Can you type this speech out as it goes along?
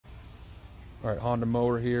Alright, Honda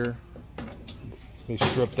mower here. They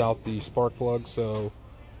stripped out the spark plug, so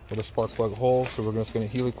for the spark plug hole, so we're just going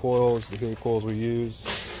to helicoils, the helicoils we use,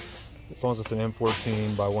 as long as it's an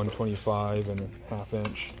M14 by 125 and a half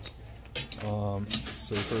inch. So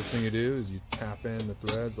the first thing you do is you tap in the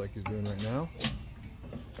threads like he's doing right now,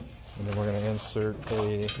 and then we're going to insert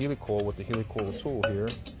a helicoil with the helicoil tool here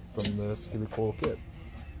from this helicoil kit.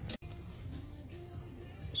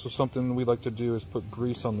 So something we like to do is put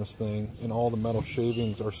grease on this thing, and all the metal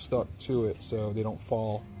shavings are stuck to it so they don't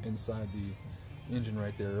fall inside the engine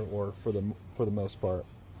right there, or for the most part.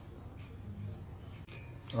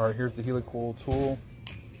 Alright, here's the helicoil tool.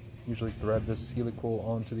 Usually thread this helicoil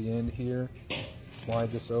onto the end here, slide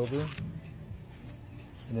this over,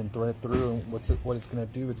 and then thread it through, and what it's going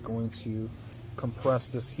to do, it's going to compress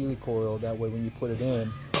this helicoil. That way when you put it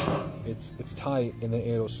in, it's tight, and then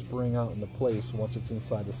it'll spring out into place once it's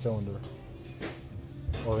inside the cylinder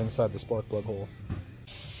or inside the spark plug hole.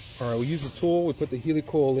 Alright, we use the tool, we put the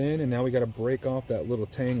helicoil in, and now we got to break off that little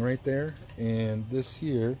tang right there. And this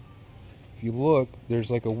here, if you look, there's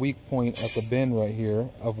like a weak point at the bend right here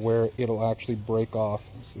of where it'll actually break off.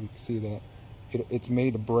 So you can see that it's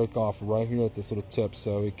made to break off right here at this little tip,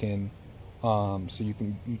 so it can so you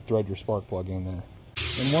can thread your spark plug in there.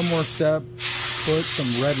 And one more step, put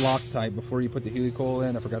some red Loctite before you put the helicoil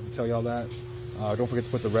in. I forgot to tell y'all that. Don't forget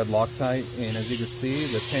to put the red Loctite, and as you can see,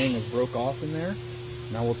 the tang is broke off in there.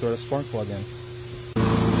 Now we'll throw the spark plug in. This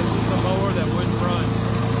is the mower that went